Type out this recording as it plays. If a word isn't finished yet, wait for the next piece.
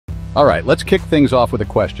Alright, let's kick things off with a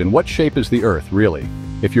question. What shape is the Earth, really?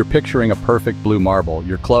 If you're picturing a perfect blue marble,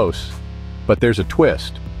 you're close. But there's a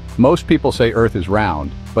twist. Most people say Earth is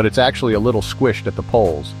round, but it's actually a little squished at the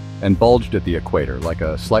poles and bulged at the equator like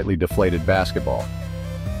a slightly deflated basketball.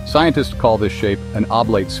 Scientists call this shape an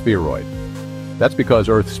oblate spheroid. That's because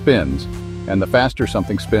Earth spins, and the faster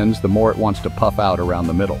something spins, the more it wants to puff out around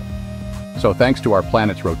the middle. So thanks to our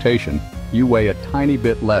planet's rotation, you weigh a tiny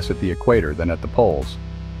bit less at the equator than at the poles.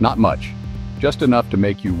 Not much, just enough to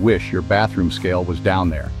make you wish your bathroom scale was down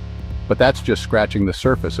there. But that's just scratching the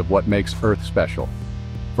surface of what makes Earth special.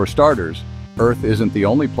 For starters, Earth isn't the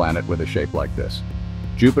only planet with a shape like this.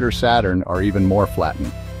 Jupiter and Saturn are even more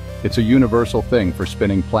flattened. It's a universal thing for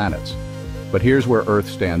spinning planets. But here's where Earth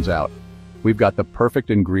stands out. We've got the perfect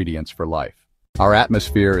ingredients for life. Our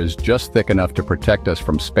atmosphere is just thick enough to protect us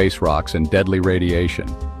from space rocks and deadly radiation,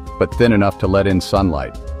 but thin enough to let in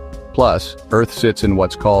sunlight. Plus, Earth sits in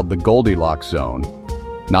what's called the Goldilocks zone.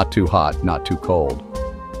 Not too hot, not too cold.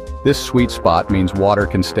 This sweet spot means water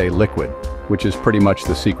can stay liquid, which is pretty much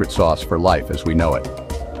the secret sauce for life as we know it.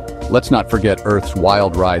 Let's not forget Earth's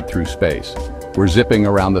wild ride through space. We're zipping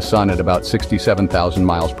around the sun at about 67,000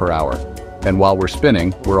 miles per hour. And while we're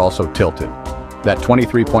spinning, we're also tilted. That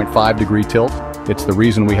 23.5-degree tilt, it's the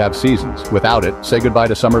reason we have seasons. Without it, say goodbye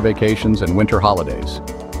to summer vacations and winter holidays.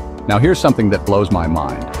 Now here's something that blows my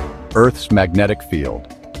mind. Earth's magnetic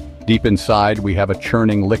field. Deep inside, we have a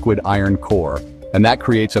churning liquid iron core, and that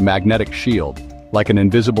creates a magnetic shield, like an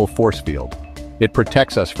invisible force field. It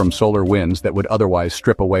protects us from solar winds that would otherwise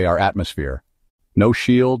strip away our atmosphere. No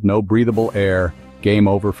shield, no breathable air, game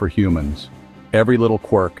over for humans. Every little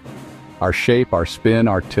quirk, our shape, our spin,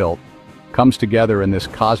 our tilt, comes together in this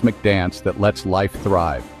cosmic dance that lets life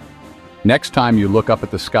thrive. Next time you look up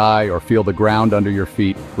at the sky or feel the ground under your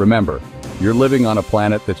feet, remember, you're living on a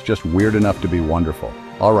planet that's just weird enough to be wonderful.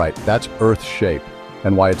 Alright, that's Earth's shape,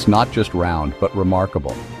 and why it's not just round, but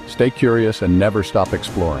remarkable. Stay curious and never stop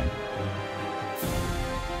exploring.